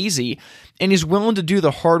what's easy, and he's willing to do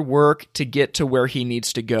the hard work to get to where he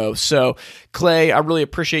needs to go. So, Clay, I really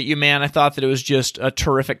appreciate you, man. I thought that it was just a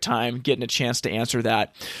terrific time getting a chance to answer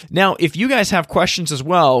that. Now, if you guys have questions as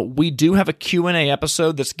well, we do have a Q&A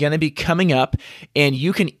episode that's going to be coming up, and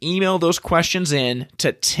you can email those questions in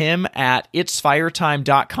to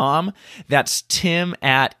tim@itsfiretime.com. That's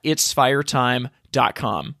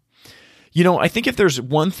tim@itsfiretime.com. I think if there's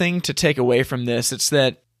one thing to take away from this, it's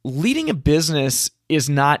that leading a business is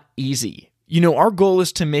not easy. Our goal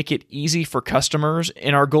is to make it easy for customers,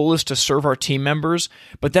 and our goal is to serve our team members,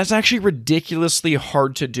 but that's actually ridiculously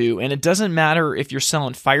hard to do. And it doesn't matter if you're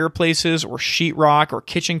selling fireplaces or sheetrock or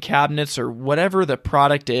kitchen cabinets or whatever the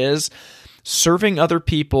product is, serving other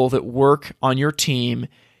people that work on your team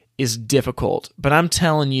is difficult. But I'm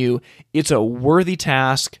telling you, it's a worthy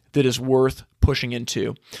task that is worth pushing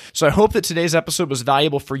into. So I hope that today's episode was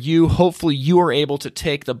valuable for you. Hopefully you are able to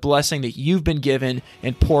take the blessing that you've been given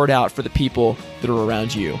and pour it out for the people that are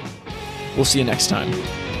around you. We'll see you next time.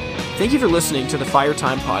 Thank you for listening to the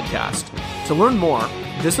Firetime Podcast. To learn more,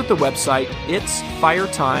 visit the website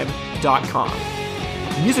itsfiretime.com.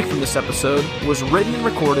 Music from this episode was written and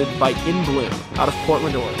recorded by In Bloom out of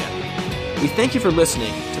Portland, Oregon. We thank you for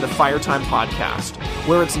listening to the Firetime Podcast,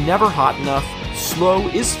 where it's never hot enough, slow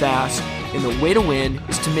is fast, and the way to win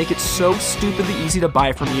is to make it so stupidly easy to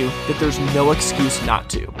buy from you that there's no excuse not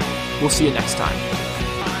to. We'll see you next time.